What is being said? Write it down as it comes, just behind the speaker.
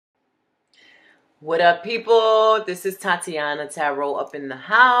What up, people? This is Tatiana Tarot up in the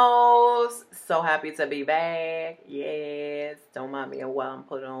house. So happy to be back. Yes. Don't mind me while I'm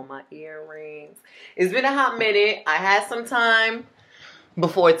putting on my earrings. It's been a hot minute. I had some time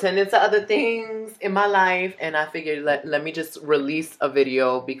before attending to other things in my life, and I figured let me just release a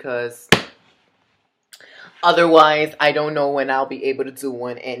video because otherwise I don't know when I'll be able to do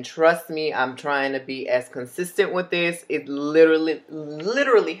one. And trust me, I'm trying to be as consistent with this. It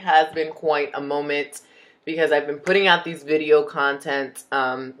literally has been quite a moment because I've been putting out these video content,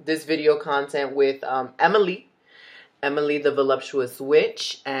 this video content with Emily the Voluptuous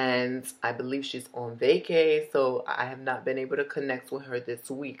Witch, and I believe she's on vacay, so I have not been able to connect with her this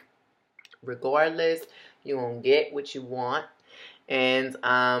week. Regardless, you're gonna get what you want. And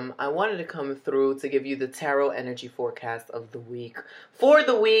I wanted to come through to give you the tarot energy forecast of the week for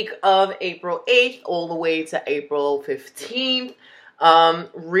the week of April 8th all the way to April 15th.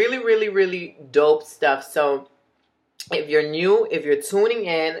 Really dope stuff. So if you're new, if you're tuning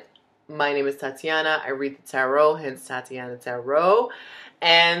in, my name is Tatiana. I read the tarot, hence Tatiana Tarot.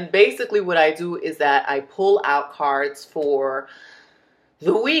 And basically what I do is that I pull out cards for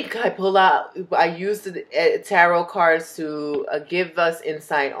the week. I use the tarot cards to give us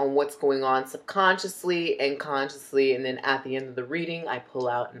insight on what's going on subconsciously and consciously. And then at the end of the reading, I pull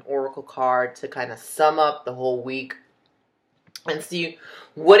out an oracle card to kind of sum up the whole week and see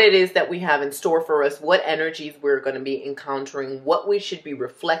what it is that we have in store for us, what energies we're going to be encountering, what we should be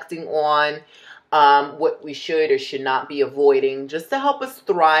reflecting on, what we should or should not be avoiding, just to help us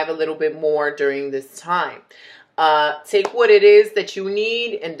thrive a little bit more during this time. Take what it is that you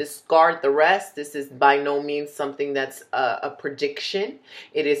need and discard the rest. This is by no means something that's a prediction.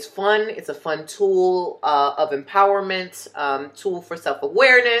 It is fun. It's a fun tool of empowerment, tool for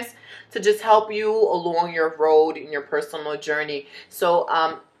self-awareness to just help you along your road in your personal journey.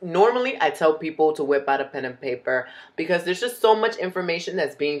 So normally I tell people to whip out a pen and paper because there's just so much information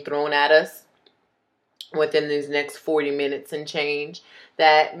that's being thrown at us within these next 40 minutes and change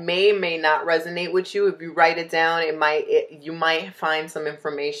that may not resonate with you. If you write it down, you might find some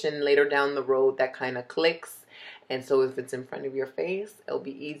information later down the road that kind of clicks. And so if it's in front of your face, it'll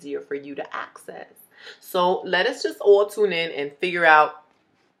be easier for you to access. So let us just all tune in and figure out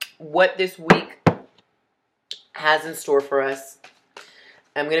what this week has in store for us.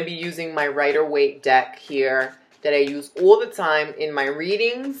 I'm going to be using my Rider-Waite deck here that I use all the time in my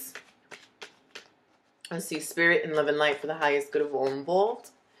readings. Let's see, Spirit and Love and Light for the highest good of all involved.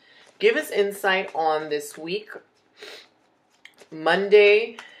 Give us insight on this week.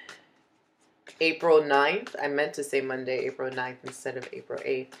 Monday, April 9th. I meant to say Monday, April 9th instead of April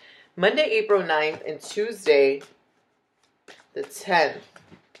 8th. Monday, April 9th and Tuesday, the 10th.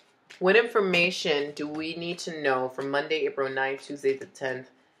 What information do we need to know from Monday, April 9th, Tuesday the 10th,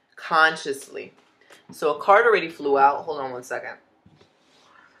 consciously? So a card already flew out. Hold on one second.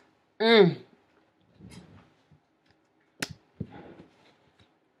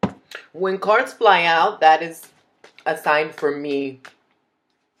 When cards fly out, that is a sign for me,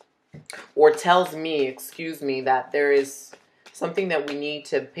 or tells me, excuse me, that there is something that we need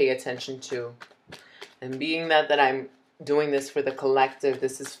to pay attention to. And being that I'm doing this for the collective,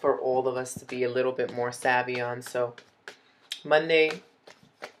 this is for all of us to be a little bit more savvy on. So Monday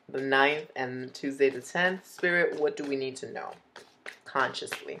the 9th and Tuesday the 10th, Spirit, what do we need to know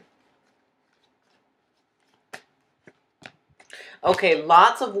consciously? Okay,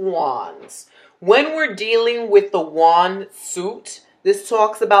 lots of wands. When we're dealing with the wand suit, this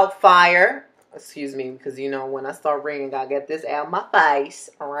talks about fire. Excuse me, because you know when I start reading, I gotta get this out of my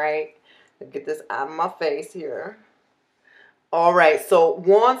face. All right, get this out of my face here. All right, so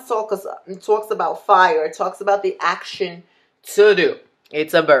wands talks about fire. It talks about the action to do.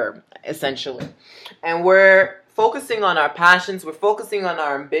 It's a verb, essentially, and we're focusing on our passions, we're focusing on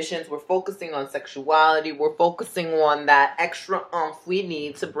our ambitions, we're focusing on sexuality, we're focusing on that extra oomph we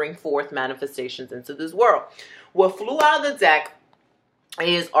need to bring forth manifestations into this world. What flew out of the deck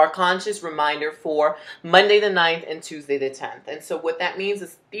is our conscious reminder for Monday the 9th and Tuesday the 10th. And so what that means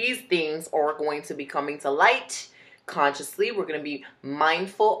is these things are going to be coming to light consciously. We're going to be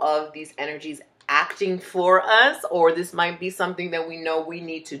mindful of these energies acting for us, or this might be something that we know we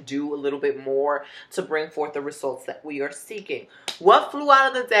need to do a little bit more to bring forth the results that we are seeking. What flew out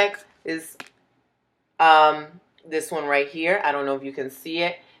of the deck is this one right here. I don't know if you can see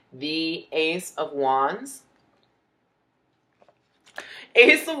it. The Ace of Wands.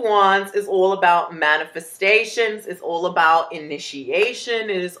 Ace of Wands is all about manifestations. It's all about initiation.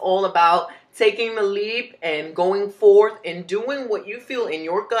 It is all about taking the leap and going forth and doing what you feel in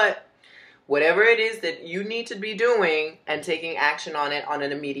your gut whatever it is that you need to be doing and taking action on it on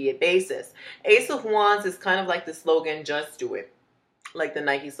an immediate basis. Ace of Wands is kind of like the slogan, just do it. Like the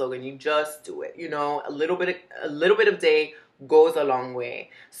Nike slogan, you just do it. You know, a little bit of day goes a long way.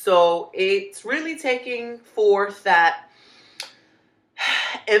 So it's really taking forth that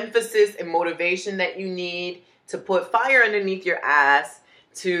emphasis and motivation that you need to put fire underneath your ass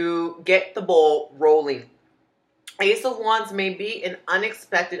to get the ball rolling. Ace of Wands may be an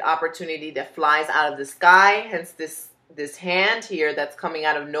unexpected opportunity that flies out of the sky, hence this hand here that's coming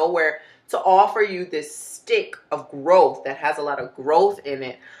out of nowhere to offer you this stick of growth that has a lot of growth in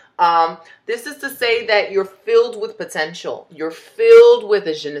it. This is to say that you're filled with potential. You're filled with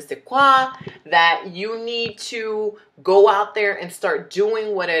a je ne sais quoi, that you need to go out there and start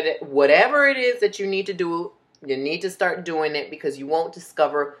doing whatever it is that you need to do. You need to start doing it, because you won't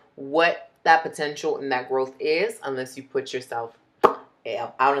discover what that potential and that growth is unless you put yourself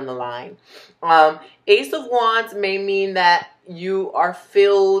out on the line. Ace of Wands may mean that you are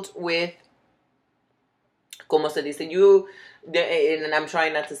filled with, como se dice, and I'm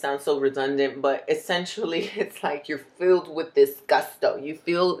trying not to sound so redundant, but essentially it's like you're filled with this gusto. You're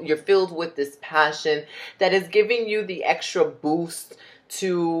filled with this passion that is giving you the extra boost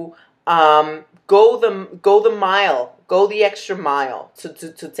to go the extra mile,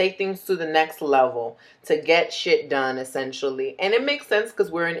 to take things to the next level, to get shit done, essentially. And it makes sense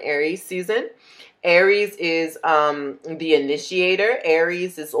because we're in Aries season. Aries is the initiator.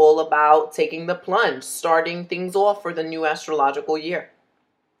 Aries is all about taking the plunge, starting things off for the new astrological year.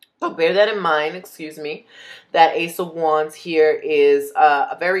 So bear that in mind, that Ace of Wands here is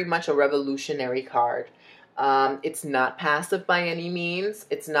very much a revolutionary card. It's not passive by any means.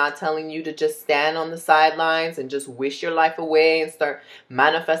 It's not telling you to just stand on the sidelines and just wish your life away and start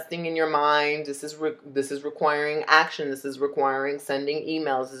manifesting in your mind. This is requiring action. This is requiring sending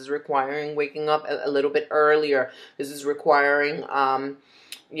emails. This is requiring waking up a little bit earlier. This is requiring,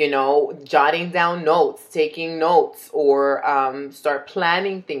 jotting down notes, taking notes, or start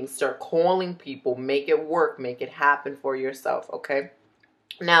planning things, start calling people, make it work, make it happen for yourself, okay?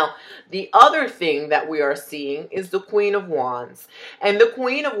 Now, the other thing that we are seeing is the Queen of Wands. And the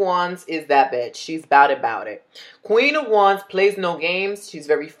Queen of Wands is that bitch. She's about it. Queen of Wands plays no games. She's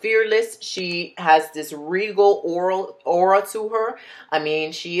very fearless. She has this regal aura to her. I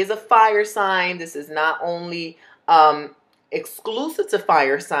mean, she is a fire sign. This is not only exclusive to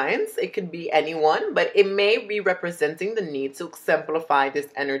fire signs. It could be anyone, but it may be representing the need to exemplify this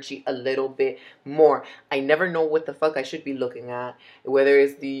energy a little bit more. I never know what the fuck I should be looking at, whether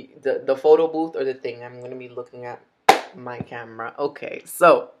it's the photo booth or the thing. I'm going to be looking at my camera. Okay,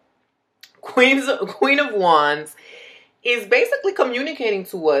 so Queen of Wands is basically communicating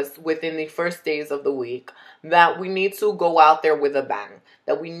to us within the first days of the week that we need to go out there with a bang,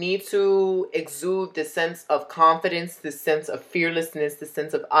 that we need to exude this sense of confidence, this sense of fearlessness, this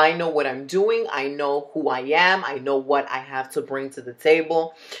sense of I know what I'm doing, I know who I am, I know what I have to bring to the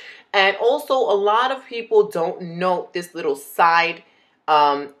table. And also, a lot of people don't note this little side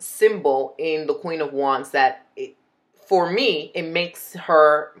symbol in the Queen of Wands that for me, it makes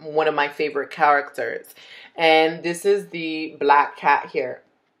her one of my favorite characters. And this is the black cat here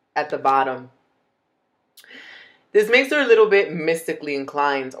at the bottom. This makes her a little bit mystically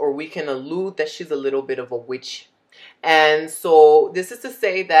inclined, or we can allude that she's a little bit of a witch. And so this is to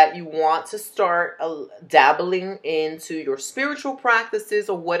say that you want to start dabbling into your spiritual practices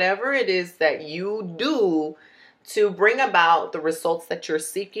or whatever it is that you do to bring about the results that you're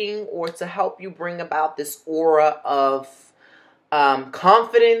seeking, or to help you bring about this aura of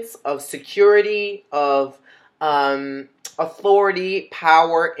confidence, of security, of authority,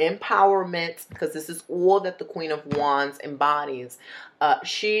 power, empowerment, because this is all that the Queen of Wands embodies.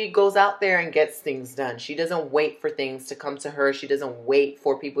 She goes out there and gets things done. She doesn't wait for things to come to her. She doesn't wait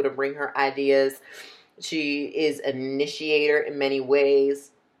for people to bring her ideas. She is an initiator in many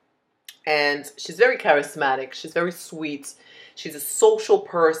ways. And she's very charismatic. She's very sweet. She's a social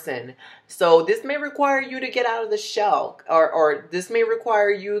person. So this may require you to get out of the shell. Or this may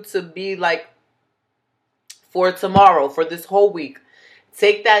require you to be like, for tomorrow, for this whole week,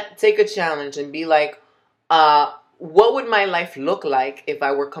 take a challenge and be like, what would my life look like if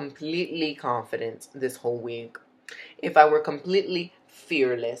I were completely confident this whole week? If I were completely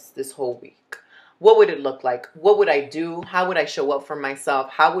fearless this whole week? What would it look like? What would I do? How would I show up for myself?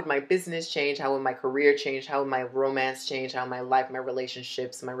 How would my business change? How would my career change? How would my romance change? How would my life, my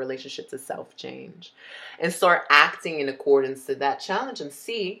relationship to self change? And start acting in accordance to that challenge and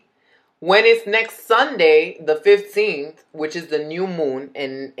see when it's next Sunday, the 15th, which is the new moon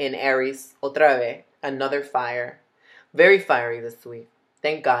in Aries, otra vez, another fire. Very fiery this week.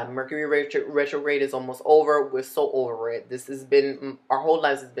 Thank God. Mercury retrograde is almost over. We're so over it. This has been, our whole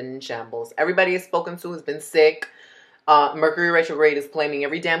lives has been in shambles. Everybody has spoken to has been sick. Mercury retrograde is claiming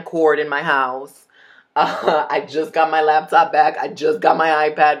every damn cord in my house. I just got my laptop back. I just got my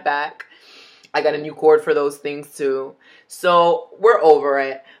iPad back. I got a new cord for those things too. So we're over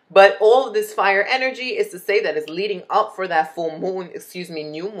it. But all of this fire energy is to say that it's leading up for that full moon,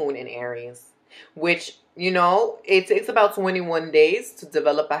 new moon in Aries, which, you know, it takes about 21 days to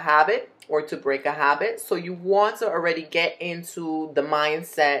develop a habit or to break a habit. So you want to already get into the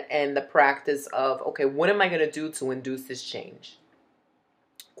mindset and the practice of, okay, what am I going to do to induce this change?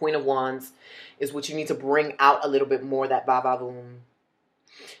 Queen of Wands is what you need to bring out a little bit more, that ba-ba-boom,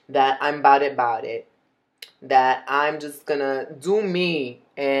 that I'm about it, that I'm just going to do me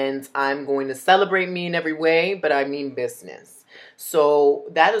and I'm going to celebrate me in every way, but I mean business. So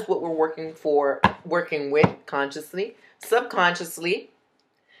that is what we're working with consciously. Subconsciously,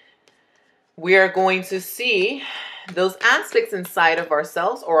 we are going to see those aspects inside of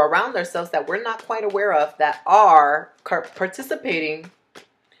ourselves or around ourselves that we're not quite aware of that are participating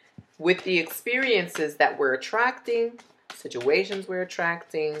with the experiences that we're attracting, situations we're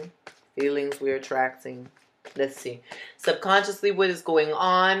attracting, feelings we're attracting. Let's see. Subconsciously, what is going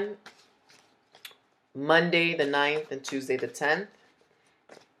on Monday the 9th and Tuesday the 10th.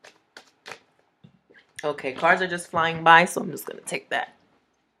 Okay, cards are just flying by, so I'm just going to take that.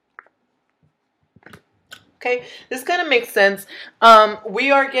 Okay, this kind of makes sense.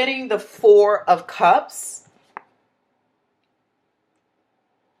 We are getting the Four of Cups.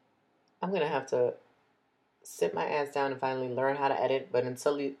 I'm going to have to sit my ass down and finally learn how to edit. But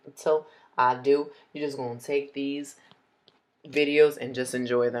until I do, you're just going to take these videos and just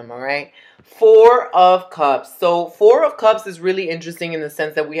enjoy them, all right? Four of Cups. So Four of Cups is really interesting in the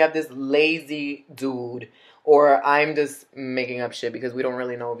sense that we have this lazy dude. Or I'm just making up shit because we don't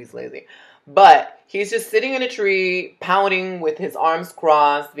really know if he's lazy. But he's just sitting in a tree, pouting with his arms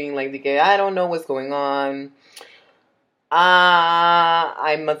crossed, being like, okay, I don't know what's going on.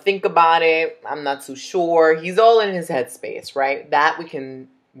 I'm gonna think about it. I'm not too sure. He's all in his headspace, right? That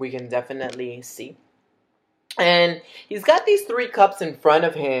we can definitely see. And he's got these 3 cups in front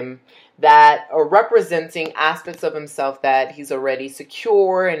of him that are representing aspects of himself that he's already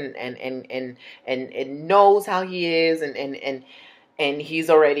secure and knows how he is and he's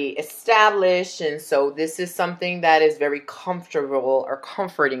already established. And so this is something that is very comfortable or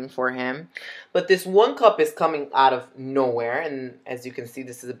comforting for him. But this 1 cup is coming out of nowhere. And as you can see,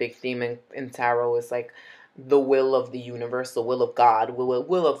 this is a big theme in tarot. It's like the will of the universe, the will of God,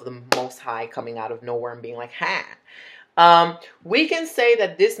 will of the Most High coming out of nowhere and being like, ha. We can say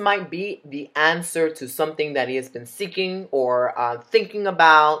that this might be the answer to something that he has been seeking or thinking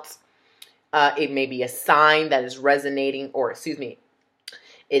about. It may be a sign that is resonating, or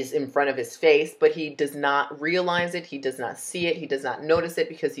is in front of his face, but he does not realize it. He does not see it. He does not notice it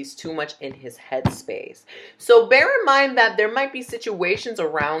because he's too much in his headspace. So bear in mind that there might be situations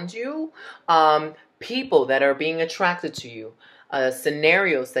around you, people that are being attracted to you,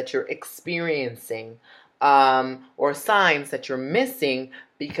 scenarios that you're experiencing, or signs that you're missing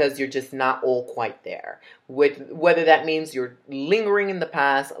because you're just not all quite there. Whether that means you're lingering in the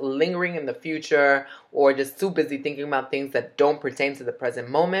past, lingering in the future, or just too busy thinking about things that don't pertain to the present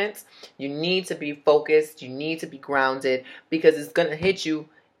moment, you need to be focused, you need to be grounded, because it's going to hit you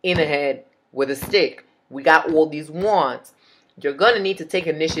in the head with a stick. We got all these wands. You're going to need to take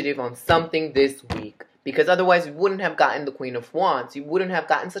initiative on something this week. Because otherwise you wouldn't have gotten the Queen of Wands. You wouldn't have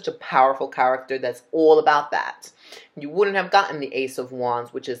gotten such a powerful character that's all about that. You wouldn't have gotten the Ace of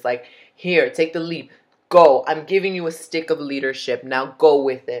Wands, which is like, here, take the leap. Go. I'm giving you a stick of leadership. Now go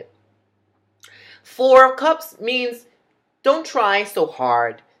with it. 4 of Cups means don't try so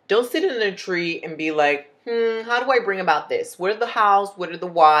hard. Don't sit in a tree and be like, how do I bring about this? What are the hows? What are the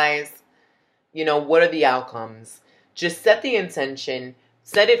whys? You know, what are the outcomes? Just set the intention.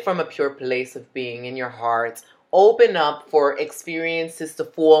 Set it from a pure place of being in your heart. Open up for experiences to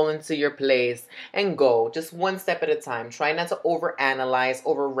fall into your place and go just one step at a time. Try not to overanalyze,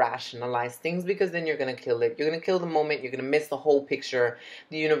 over-rationalize things, because then you're going to kill it. You're going to kill the moment. You're going to miss the whole picture.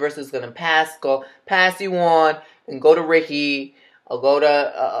 The universe is going to pass you on and go to Ricky, or go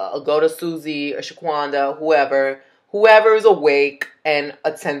to Susie or Shaquanda, whoever is awake and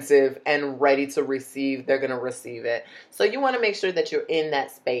attentive and ready to receive, they're going to receive it. So you want to make sure that you're in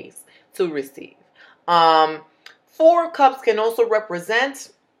that space to receive. 4 of Cups can also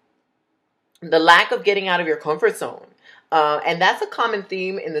represent the lack of getting out of your comfort zone. And that's a common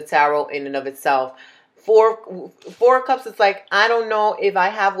theme in the tarot in and of itself. Four of Cups, it's like, I don't know if I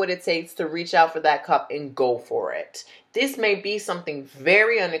have what it takes to reach out for that cup and go for it. This may be something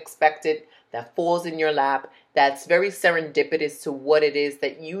very unexpected that falls in your lap, that's very serendipitous to what it is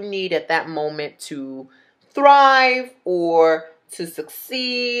that you need at that moment to thrive or to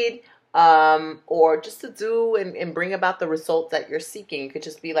succeed, or just to do and bring about the results that you're seeking. It could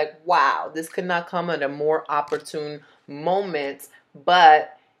just be like, wow, this could not come at a more opportune moment,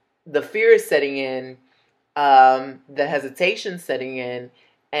 but the fear is setting in, the hesitation setting in,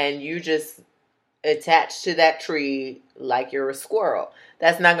 and you just attach to that tree like you're a squirrel.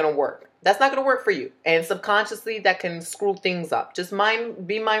 That's not going to work. That's not going to work for you. And subconsciously, that can screw things up. Just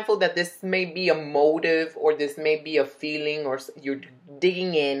be mindful that this may be a motive, or this may be a feeling, or you're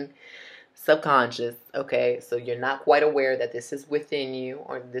digging in subconscious. Okay, so you're not quite aware that this is within you,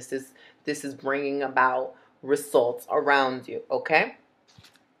 or this is bringing about results around you. Okay.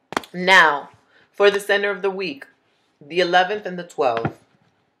 Now, for the center of the week, the 11th and the 12th.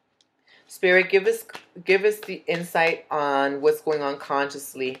 Spirit, give us the insight on what's going on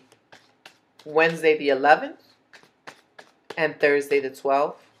consciously Wednesday the 11th and Thursday the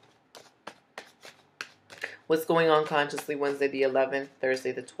 12th. What's going on consciously Wednesday the 11th,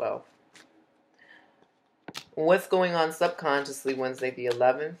 Thursday the 12th. What's going on subconsciously Wednesday the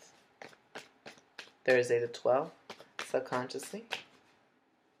 11th, Thursday the 12th, subconsciously.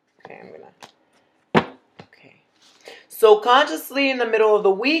 Okay. So consciously in the middle of the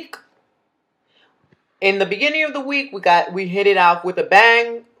week, in the beginning of the week, we hit it out with a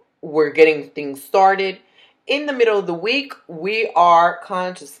bang. We're getting things started. In the middle of the week, we are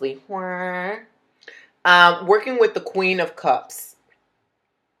consciously working with the Queen of Cups.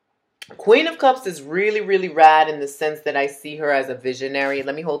 Queen of Cups is really, really rad in the sense that I see her as a visionary.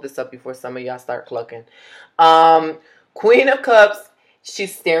 Let me hold this up before some of y'all start clucking. Queen of Cups,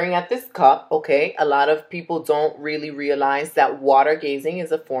 she's staring at this cup, okay? A lot of people don't really realize that water gazing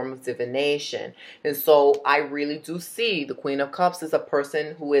is a form of divination. And so I really do see the Queen of Cups as a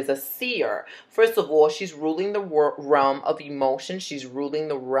person who is a seer. First of all, she's ruling the realm of emotion. She's ruling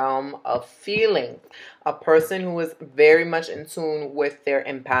the realm of feeling. A person who is very much in tune with their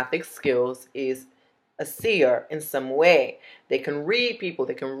empathic skills is a seer in some way. They can read people.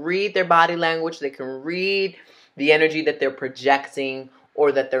 They can read their body language. They can read the energy that they're projecting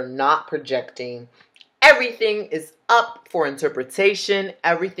or that they're not projecting. Everything is up for interpretation.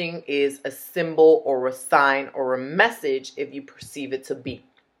 Everything is a symbol or a sign or a message if you perceive it to be.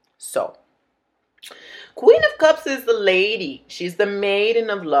 So, Queen of Cups is the lady. She's the maiden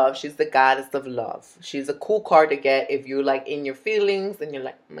of love. She's the goddess of love. She's a cool card to get if you're like in your feelings and you're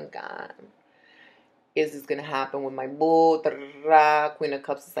like, oh my God, is this going to happen with my boo? Queen of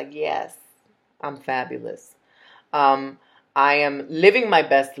Cups is like, yes, I'm fabulous. I am living my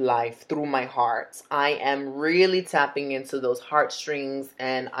best life through my heart. I am really tapping into those heartstrings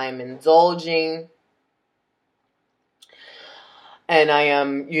and I'm indulging. And I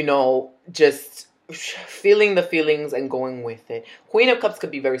am, just feeling the feelings and going with it. Queen of Cups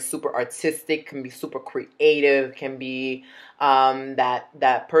could be very super artistic, can be super creative, can be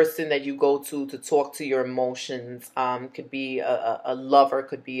that person that you go to talk to your emotions. Could be a lover,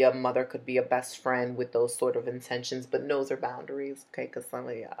 could be a mother, could be a best friend with those sort of intentions, but knows her boundaries, okay, because some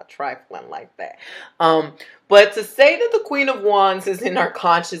of y'all trifling like that. But to say that the Queen of Wands is in our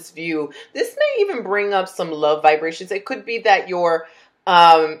conscious view, this may even bring up some love vibrations. It could be that you're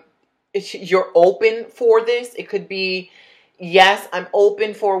open for this. It could be, yes, I'm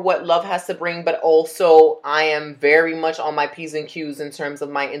open for what love has to bring, but also I am very much on my P's and Q's in terms of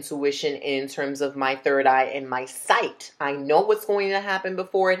my intuition, in terms of my third eye and my sight. I know what's going to happen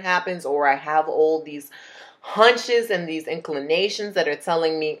before it happens, or I have all these hunches and these inclinations that are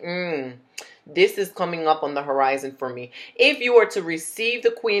telling me, this is coming up on the horizon for me. If you were to receive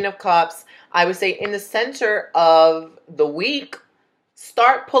the Queen of Cups, I would say in the center of the week,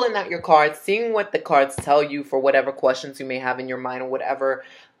 start pulling out your cards, seeing what the cards tell you for whatever questions you may have in your mind or whatever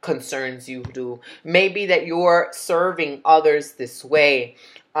concerns you do. Maybe that you're serving others this way.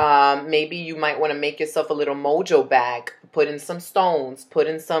 Maybe you might want to make yourself a little mojo bag. Put in some stones. Put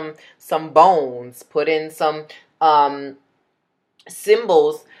in some bones. Put in some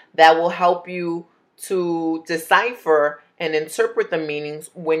symbols that will help you to decipher and interpret the meanings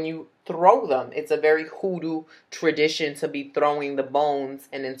when you throw them. It's a very hoodoo tradition to be throwing the bones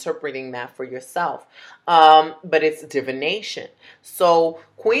and interpreting that for yourself. But it's divination. So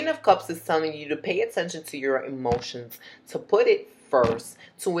Queen of Cups is telling you to pay attention to your emotions, to put it first,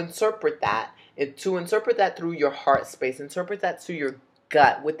 to interpret that through your heart space, interpret that to your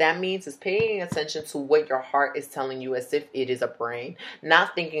gut. What that means is paying attention to what your heart is telling you as if it is a brain.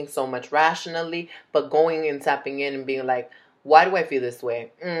 Not thinking so much rationally, but going and tapping in and being like, why do I feel this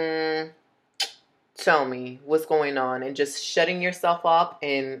way? Tell me what's going on. And just shutting yourself up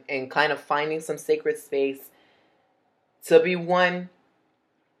and kind of finding some sacred space to be one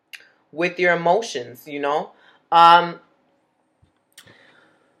with your emotions, you know?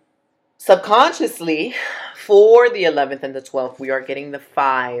 Subconsciously, for the 11th and the 12th, we are getting the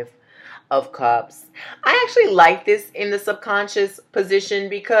 5 of Cups. I actually like this in the subconscious position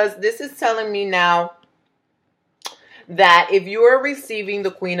because this is telling me now that if you are receiving the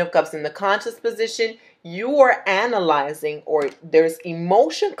Queen of Cups in the conscious position, you are analyzing, or there's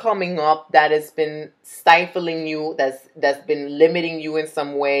emotion coming up that has been stifling you, that's been limiting you in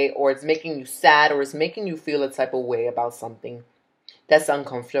some way, or it's making you sad, or it's making you feel a type of way about something that's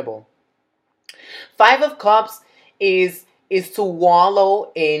uncomfortable. 5 of Cups is to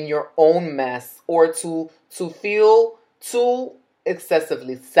wallow in your own mess, or to feel too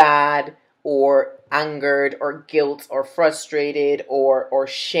excessively sad or angered or guilt or frustrated or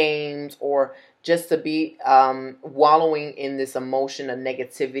shamed, or just to be wallowing in this emotion of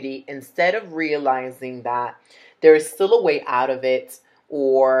negativity, instead of realizing that there is still a way out of it,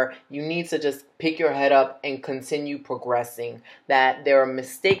 or you need to just pick your head up and continue progressing. That there are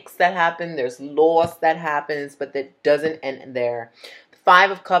mistakes that happen, there's loss that happens, but that doesn't end there. The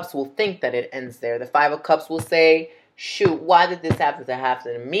 5 of Cups will think that it ends there. The 5 of Cups will say, shoot, why did this happen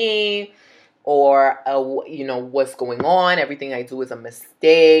to me? Or, what's going on? Everything I do is a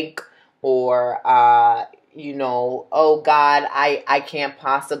mistake. Or, oh God, I can't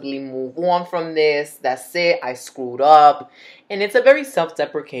possibly move on from this. That's it. I screwed up. And it's a very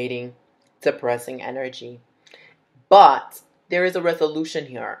self-deprecating, depressing energy. But there is a resolution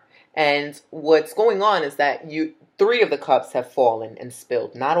here. And what's going on is that 3 of the cups have fallen and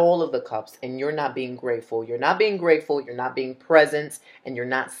spilled. Not all of the cups. And you're not being grateful. You're not being grateful. You're not being present. And you're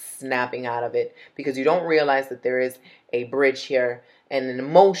not snapping out of it. Because you don't realize that there is a bridge here and an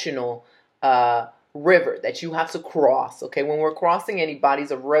emotional river that you have to cross. Okay, when we're crossing any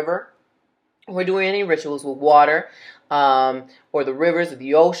bodies of river, we're doing any rituals with water, or the rivers or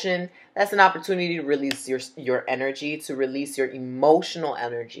the ocean, that's an opportunity to release your energy, to release your emotional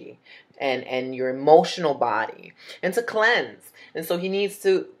energy and your emotional body, and to cleanse. And so he needs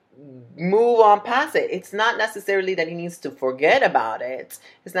to move on past it. It's not necessarily that he needs to forget about it.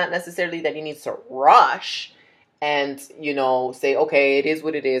 It's not necessarily that he needs to rush and, say, okay, it is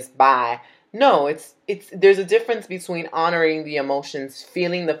what it is, bye. No, it's there's a difference between honoring the emotions,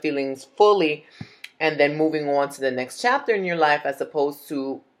 feeling the feelings fully, and then moving on to the next chapter in your life, as opposed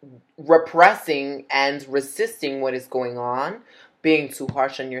to repressing and resisting what is going on, being too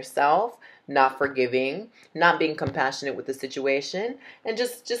harsh on yourself, not forgiving, not being compassionate with the situation, and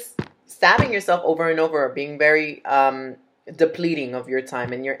just stabbing yourself over and over, being very depleting of your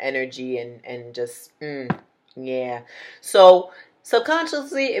time and your energy, and just yeah. So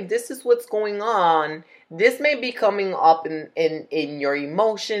subconsciously, if this is what's going on, this may be coming up in your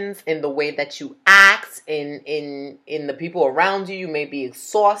emotions, in the way that you act, in the people around you. You may be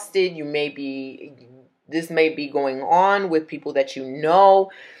exhausted. This may be going on with people that you know.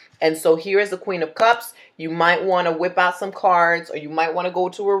 And so here is the Queen of Cups. You might want to whip out some cards, or you might want to go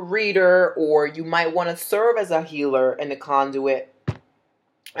to a reader, or you might want to serve as a healer and a conduit.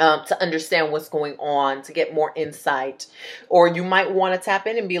 To understand what's going on, to get more insight. Or you might want to tap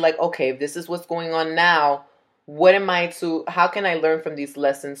in and be like, okay, if this is what's going on now, how can I learn from these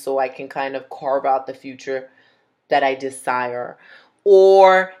lessons so I can kind of carve out the future that I desire?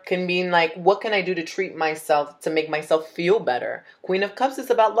 Or can mean like, what can I do to treat myself, to make myself feel better? Queen of Cups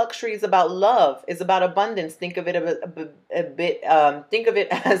is about luxury, it's about love, it's about abundance. Think of it think of it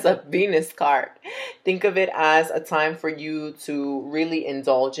as a Venus card. Think of it as a time for you to really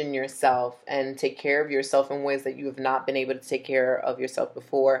indulge in yourself and take care of yourself in ways that you have not been able to take care of yourself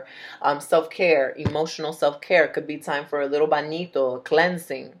before. Self-care, emotional self-care. Could be time for a little bañito,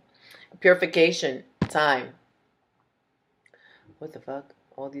 cleansing, purification time. What the fuck?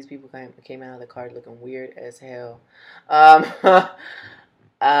 All these people came out of the card looking weird as hell.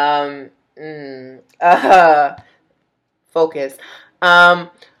 Focus.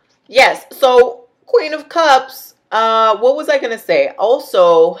 Yes. So Queen of Cups. What was I gonna say?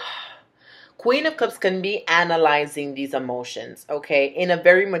 Also, Queen of Cups can be analyzing these emotions, okay, in a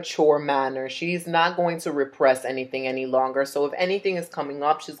very mature manner. She's not going to repress anything any longer. So if anything is coming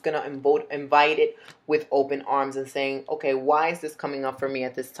up, she's going to invite it with open arms and saying, okay, why is this coming up for me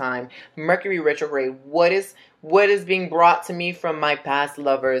at this time? Mercury retrograde, what is being brought to me from my past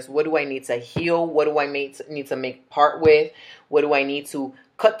lovers? What do I need to heal? What do I need to make part with? What do I need to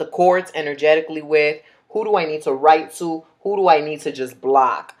cut the cords energetically with? Who do I need to write to? Who do I need to just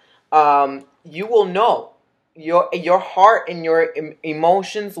block? You will know. Your heart and your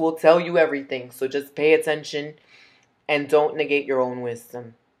emotions will tell you everything. So just pay attention and don't negate your own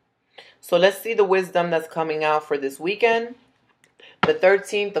wisdom. So let's see the wisdom that's coming out for this weekend. The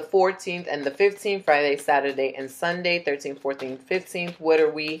 13th, the 14th, and the 15th, Friday, Saturday, and Sunday, 13th, 14th, 15th. What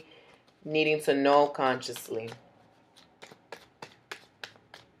are we needing to know consciously?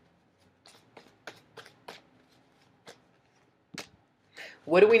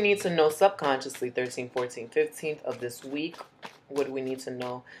 What do we need to know subconsciously, 13th, 14th, 15th of this week? What do we need to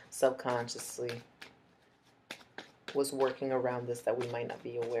know subconsciously? What's working around this that we might not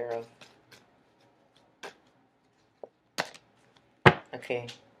be aware of? Okay,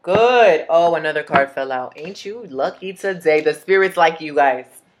 good. Oh, another card fell out. Ain't you lucky today? The spirits like you guys.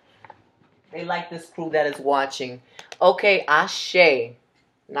 They like this crew that is watching. Okay, Ashe.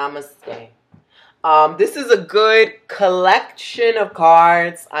 Namaste. This is a good collection of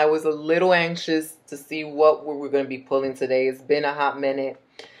cards. I was a little anxious to see what we were going to be pulling today. It's been a hot minute.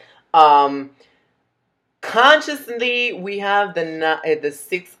 Consciously, we have the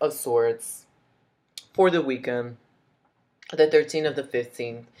Six of Swords for the weekend. The 13th of the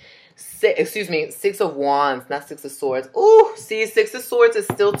 15th. Six of Wands, not Six of Swords. Ooh, see, Six of Swords is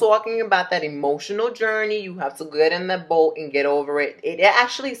still talking about that emotional journey. You have to get in that boat and get over it. It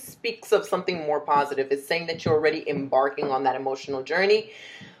actually speaks of something more positive. It's saying that you're already embarking on that emotional journey.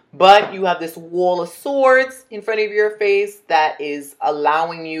 But you have this wall of swords in front of your face that is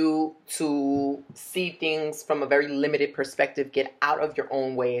allowing you to see things from a very limited perspective. Get out of your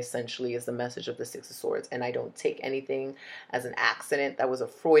own way, essentially, is the message of the Six of Swords. And I don't take anything as an accident. That was a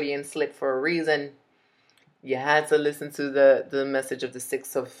Freudian slip for a reason. You had to listen to the message of the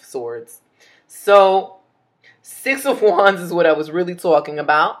Six of Swords. So, Six of Wands is what I was really talking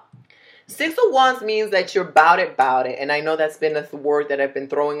about. Six of Wands means that you're about it. And I know that's been a word that I've been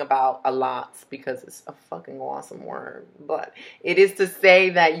throwing about a lot because it's a fucking awesome word. But it is to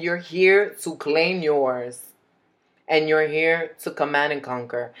say that you're here to claim yours. And you're here to command and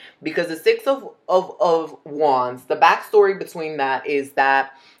conquer. Because the Six of Wands, the backstory between that is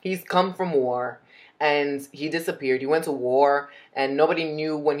that he's come from war. And he disappeared. He went to war. And nobody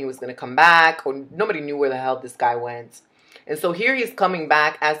knew when he was going to come back. Or nobody knew where the hell this guy went. And so here he's coming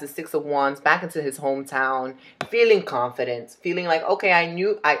back as the Six of Wands, back into his hometown, feeling confident, feeling like, okay,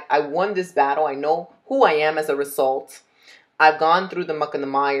 I won this battle. I know who I am as a result. I've gone through the muck and the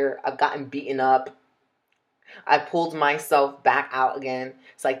mire. I've gotten beaten up. I pulled myself back out again.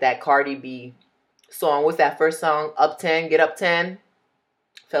 It's like that Cardi B song. What's that first song? Up 10, get up 10.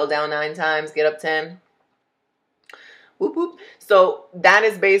 Fell down 9 times, get up 10. Whoop, whoop. So that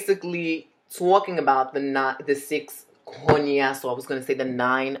is basically talking about the six. So I was going to say the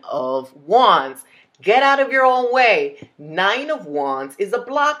Nine of Wands. Get out of your own way. Nine of Wands is a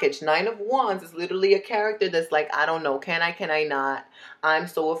blockage. Nine of Wands is literally a character that's like, I don't know. Can I not? I'm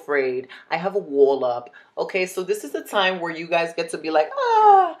so afraid. I have a wall up. Okay, so this is the time where you guys get to be like,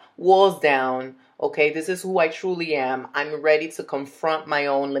 walls down. Okay, this is who I truly am. I'm ready to confront my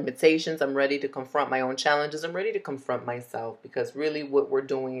own limitations. I'm ready to confront my own challenges. I'm ready to confront myself because really what we're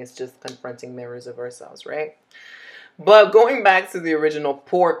doing is just confronting mirrors of ourselves, right? But going back to the original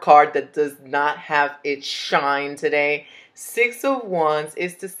poor card that does not have its shine today, Six of Wands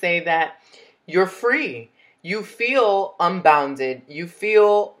is to say that you're free. You feel unbounded. You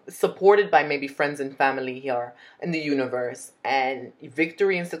feel supported by maybe friends and family here in the universe. And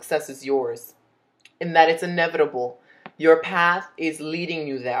victory and success is yours. And that it's inevitable. Your path is leading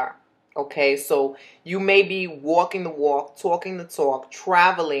you there. Okay, so you may be walking the walk, talking the talk,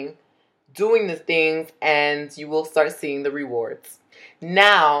 traveling, doing the things, and you will start seeing the rewards.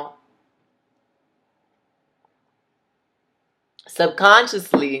 Now,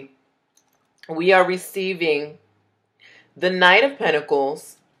 subconsciously, we are receiving the Knight of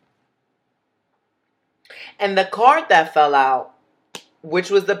Pentacles and the card that fell out, which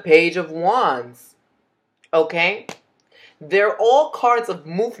was the Page of Wands. Okay? They're all cards of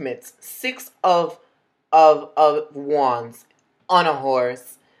movements. Six of Wands on a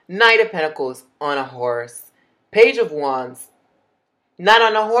horse. Knight of Pentacles on a horse. Page of Wands. Not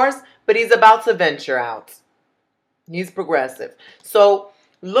on a horse, but he's about to venture out. He's progressive. So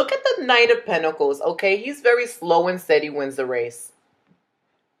Look at the Knight of Pentacles, okay? He's very slow and steady, wins the race.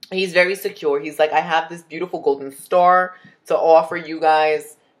 He's very secure. He's like, I have this beautiful golden star to offer you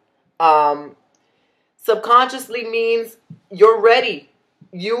guys. Subconsciously means you're ready.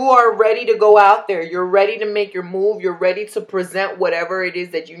 You are ready to go out there. You're ready to make your move. You're ready to present whatever it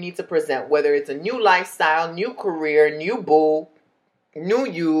is that you need to present. Whether it's a new lifestyle, new career, new boo, new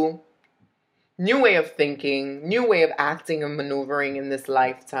you, new way of thinking, new way of acting and maneuvering in this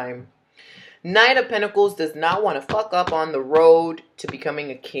lifetime. Knight of Pentacles does not want to fuck up on the road to becoming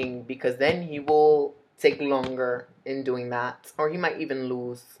a king, because then he will take longer in doing that. Or he might even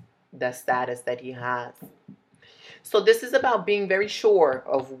lose the status that he has. So this is about being very sure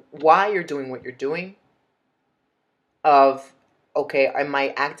of why you're doing what you're doing. Of, okay, am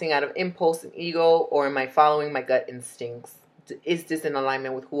I acting out of impulse and ego, or am I following my gut instincts? Is this in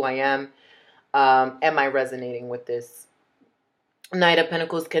alignment with who I am? Am I resonating with this? Knight of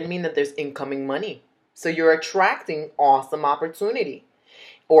Pentacles can mean that there's incoming money. So you're attracting awesome opportunity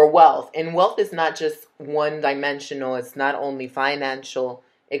or wealth. And wealth is not just one dimensional. It's not only financial.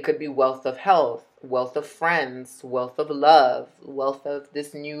 It could be wealth of health, wealth of friends, wealth of love, wealth of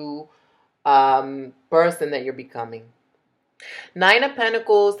this new person that you're becoming. Nine of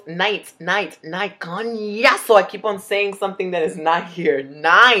Pentacles, Knight, Conyaso. I keep on saying something that is not here.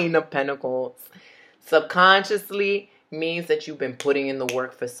 9 of Pentacles. Subconsciously means that you've been putting in the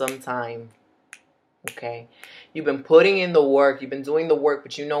work for some time. Okay? You've been putting in the work. You've been doing the work.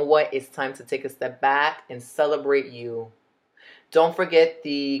 But you know what? It's time to take a step back and celebrate you. Don't forget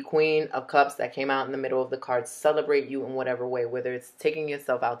the Queen of Cups that came out in the middle of the card. Celebrate you in whatever way. Whether it's taking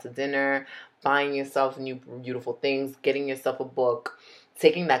yourself out to dinner, buying yourself new beautiful things, getting yourself a book,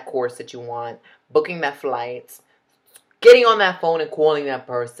 taking that course that you want, booking that flight, getting on that phone and calling that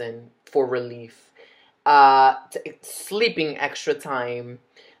person for relief, sleeping extra time,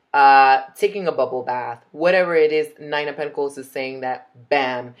 taking a bubble bath, whatever it is. 9 of Pentacles is saying that,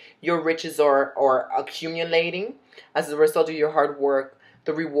 bam, your riches are accumulating as a result of your hard work.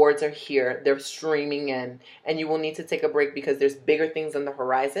 The rewards are here. They're streaming in. And you will need to take a break because there's bigger things on the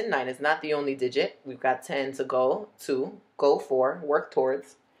horizon. 9 is not the only digit. We've got 10 to go for, work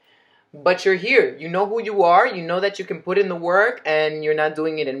towards. But you're here. You know who you are. You know that you can put in the work and you're not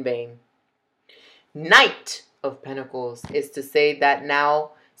doing it in vain. Knight of Pentacles is to say that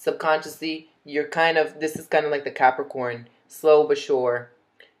now subconsciously you're this is kind of like the Capricorn. Slow but sure.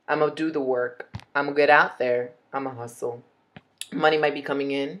 I'm going to do the work. I'm going to get out there. I'm going to hustle. Money might be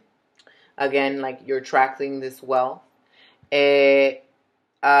coming in. Again, like you're attracting this wealth. This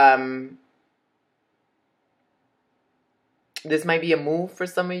might be a move for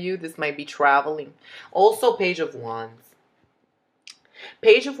some of you. This might be traveling. Also, Page of Wands.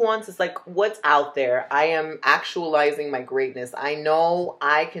 Page of Wands is like, what's out there? I am actualizing my greatness. I know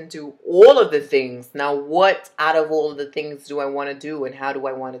I can do all of the things. Now, what out of all of the things do I want to do, and how do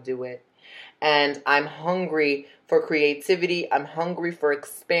I want to do it? And I'm hungry for creativity. I'm hungry for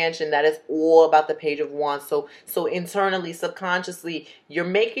expansion. That is all about the Page of Wands. So internally, subconsciously, you're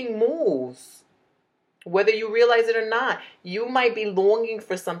making moves. Whether you realize it or not, you might be longing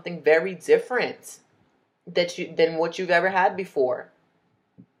for something very different than what you've ever had before.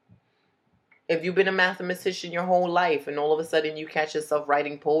 If you've been a mathematician your whole life and all of a sudden you catch yourself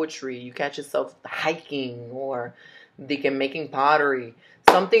writing poetry, you catch yourself hiking or making pottery,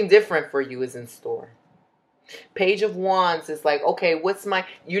 something different for you is in store. Page of Wands is like, okay,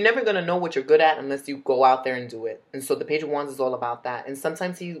 you're never going to know what you're good at unless you go out there and do it. And so the Page of Wands is all about that. And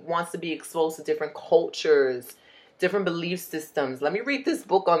sometimes he wants to be exposed to different cultures, different belief systems. Let me read this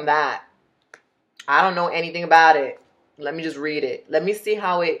book on that. I don't know anything about it. Let me just read it. Let me see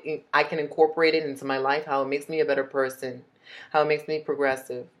how I can incorporate it into my life, how it makes me a better person, how it makes me progress,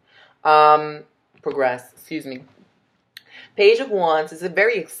 excuse me. Page of Wands is a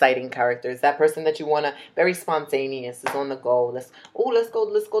very exciting character. It's that person that you want to, very spontaneous, is on the go. Let's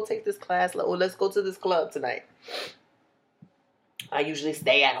go take this class. Let's go to this club tonight. I usually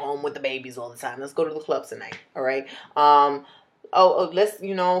stay at home with the babies all the time. Let's go to the club tonight. All right. Let's,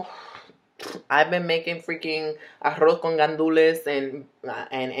 I've been making freaking arroz con gandules and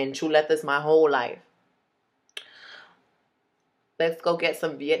chuletas my whole life. Let's go get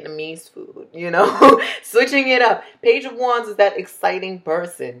some Vietnamese food, switching it up. Page of Wands is that exciting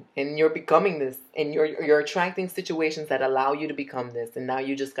person, and you're becoming this, and you're attracting situations that allow you to become this, and now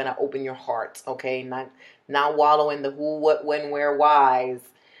you just gotta open your heart, okay? Not wallow in the who, what, when, where, whys,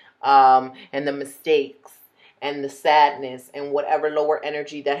 and the mistakes, and the sadness, and whatever lower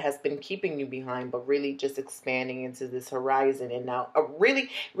energy that has been keeping you behind, but really just expanding into this horizon. And now, really,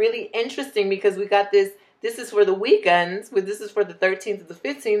 really interesting, because we got this This is for the weekends. This is for the 13th to the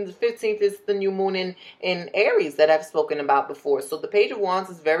 15th. The 15th is the new moon in Aries that I've spoken about before. So the Page of Wands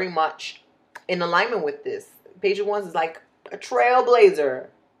is very much in alignment with this. Page of Wands is like a trailblazer.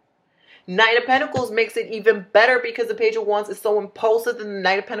 Knight of Pentacles makes it even better because the Page of Wands is so impulsive, and the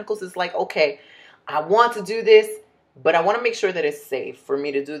Knight of Pentacles is like, okay, I want to do this, but I want to make sure that it's safe for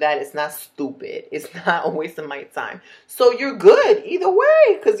me to do that. It's not stupid. It's not a waste of my time. So you're good either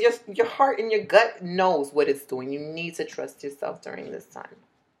way, because your heart and your gut knows what it's doing. You need to trust yourself during this time.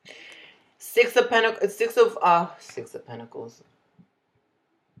 Six of Pentacles. Six of Pentacles.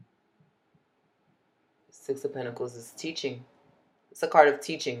 Six of Pentacles is teaching. It's a card of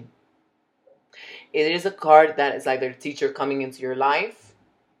teaching. It is a card that is either a teacher coming into your life,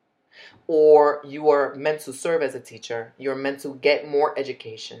 or you are meant to serve as a teacher. You're meant to get more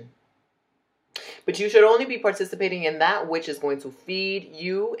education. But you should only be participating in that which is going to feed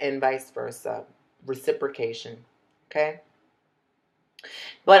you, and vice versa. Reciprocation. Okay?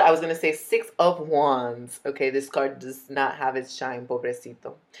 But I was going to say Six of Wands. Okay, this card does not have its shine,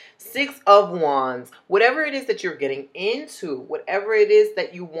 pobrecito. Six of Wands. Whatever it is that you're getting into, whatever it is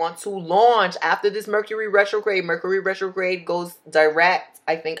that you want to launch after this Mercury retrograde. Mercury retrograde goes direct,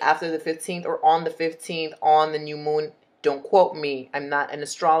 I think, after the 15th or on the 15th on the new moon. Don't quote me. I'm not an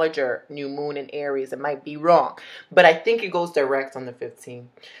astrologer. New moon in Aries. It might be wrong. But I think it goes direct on the 15th.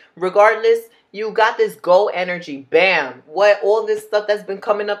 Regardless, you got this go energy. Bam. What all this stuff that's been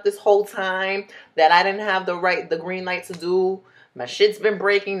coming up this whole time that I didn't have the green light to do. My shit's been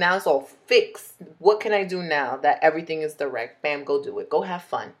breaking. Now it's all fixed. What can I do now that everything is direct? Bam, go do it. Go have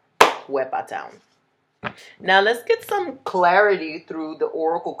fun. Wepa town. Now let's get some clarity through the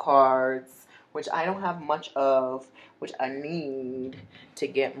oracle cards, which I don't have much of, which I need to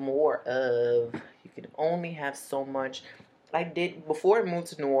get more of. You can only have so much. I did, before I moved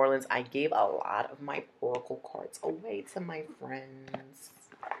to New Orleans, I gave a lot of my oracle cards away to my friends.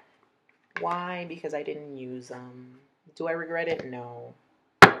 Why? Because I didn't use them. Do I regret it? No.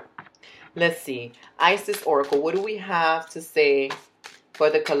 Let's see. Isis Oracle. What do we have to say for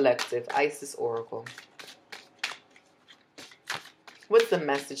the collective? Isis Oracle. What's the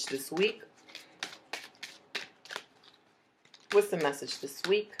message this week? What's the message this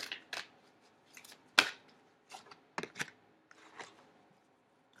week?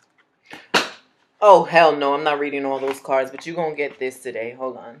 Oh, hell no. I'm not reading all those cards, but you're going to get this today.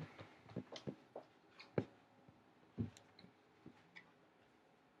 Hold on.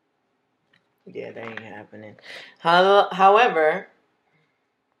 Yeah, that ain't happening. However,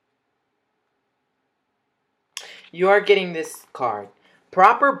 you are getting this card.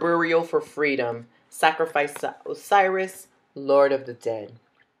 Proper burial for freedom. Sacrifice Osiris, Lord of the Dead.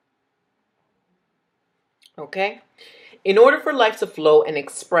 Okay? In order for life to flow and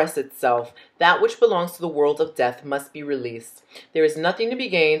express itself, that which belongs to the world of death must be released. There is nothing to be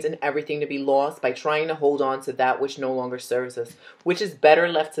gained and everything to be lost by trying to hold on to that which no longer serves us, which is better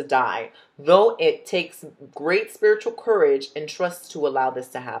left to die, though it takes great spiritual courage and trust to allow this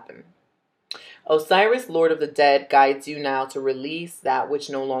to happen. Osiris, Lord of the Dead, guides you now to release that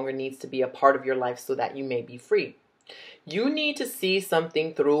which no longer needs to be a part of your life so that you may be free. You need to see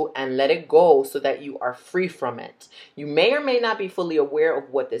something through and let it go so that you are free from it. You may or may not be fully aware of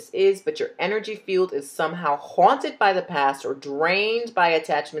what this is, but your energy field is somehow haunted by the past or drained by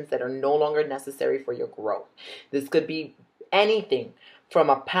attachments that are no longer necessary for your growth. This could be anything from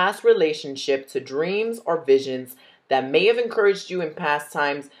a past relationship to dreams or visions that may have encouraged you in past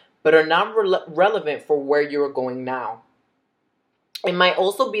times, but are not relevant for where you are going now. It might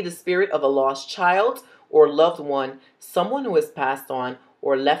also be the spirit of a lost child or loved one, someone who has passed on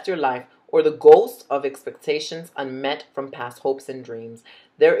or left your life, or the ghost of expectations unmet from past hopes and dreams.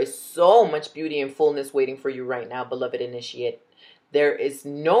 There is so much beauty and fullness waiting for you right now, beloved initiate. There is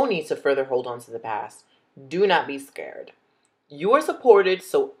no need to further hold on to the past. Do not be scared. You are supported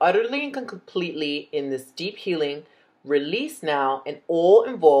so utterly and completely in this deep healing. Release now, and all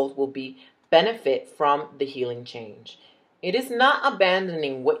involved will benefit from the healing change. It is not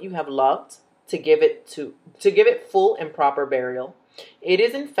abandoning what you have loved to give it full and proper burial. It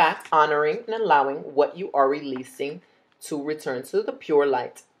is in fact honoring and allowing what you are releasing to return to the pure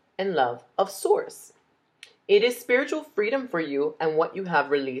light and love of Source. It is spiritual freedom for you and what you have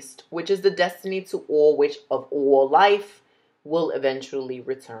released, which is the destiny to all which of all life will eventually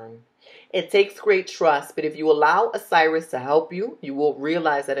return. It takes great trust, but if you allow Osiris to help you, you will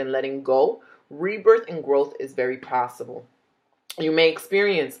realize that in letting go, rebirth and growth is very possible. You may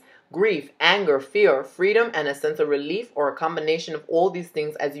experience grief, anger, fear, freedom, and a sense of relief, or a combination of all these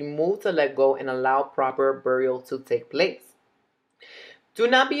things as you move to let go and allow proper burial to take place. Do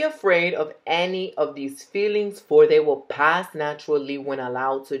not be afraid of any of these feelings, for they will pass naturally when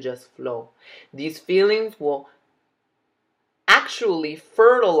allowed to just flow. These feelings will actually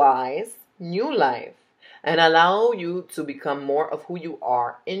fertilize new life and allow you to become more of who you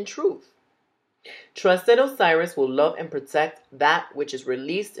are in truth. Trust that Osiris will love and protect that which is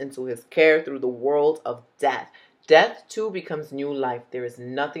released into his care through the world of death. Death too becomes new life. There is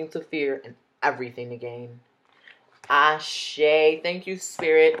nothing to fear and everything to gain. Ashe. Thank you,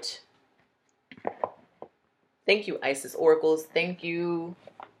 Spirit. Thank you, Isis Oracles. Thank you,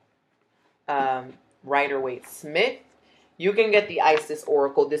 Rider-Waite Smith. You can get the Isis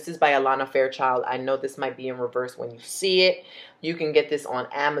Oracle. This is by Alana Fairchild. I know this might be in reverse when you see it. You can get this on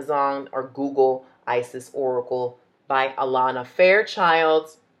Amazon or Google Isis Oracle by Alana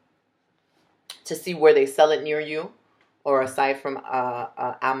Fairchild to see where they sell it near you, or aside from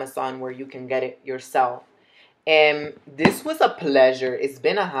Amazon where you can get it yourself. And this was a pleasure. It's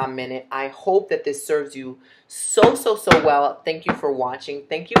been a hot minute. I hope that this serves you so well. Thank you for watching.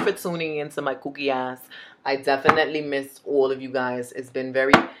 Thank you for tuning into my kooky ass. I definitely missed all of you guys. It's been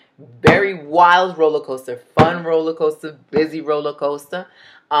very wild roller coaster, fun roller coaster, busy roller coaster.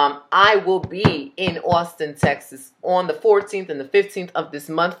 I will be in Austin, Texas on the 14th and the 15th of this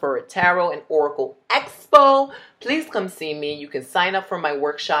month for a Tarot and Oracle Expo. Please come see me. You can sign up for my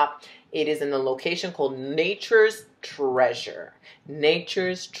workshop. It is in a location called Nature's Treasure.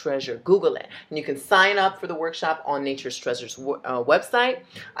 Nature's Treasure. Google it. And you can sign up for the workshop on Nature's Treasure's website.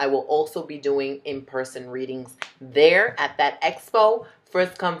 I will also be doing in-person readings there at that expo.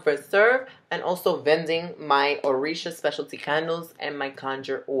 First come, first serve. And also vending my Orisha specialty candles and my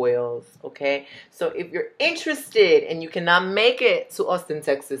conjure oils. Okay? So if you're interested and you cannot make it to Austin,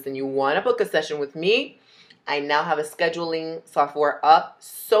 Texas, and you want to book a session with me, I now have a scheduling software up.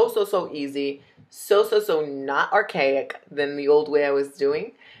 So easy. So not archaic than the old way I was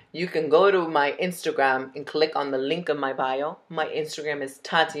doing. You can go to my Instagram and click on the link in my bio. My Instagram is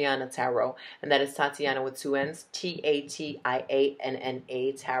Tatiana Tarot. And that is Tatiana with two N's.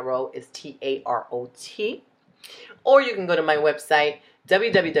 Tatianna. Tarot is Tarot. Or you can go to my website,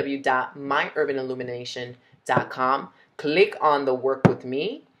 www.myurbanillumination.com. Click on the work with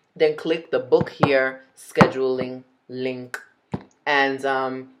me. Then click the book here, scheduling link. And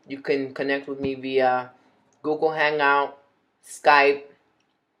you can connect with me via Google Hangout, Skype,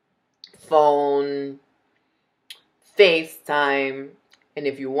 phone, FaceTime. And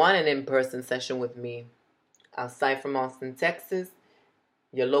if you want an in-person session with me outside from Austin, Texas,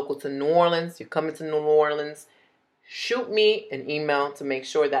 you're local to New Orleans, you're coming to New Orleans, shoot me an email to make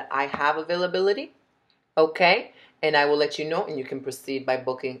sure that I have availability. Okay? And I will let you know, and you can proceed by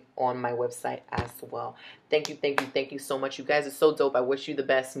booking on my website as well. Thank you so much. You guys are so dope. I wish you the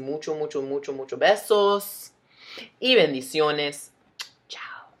best. Mucho besos y bendiciones.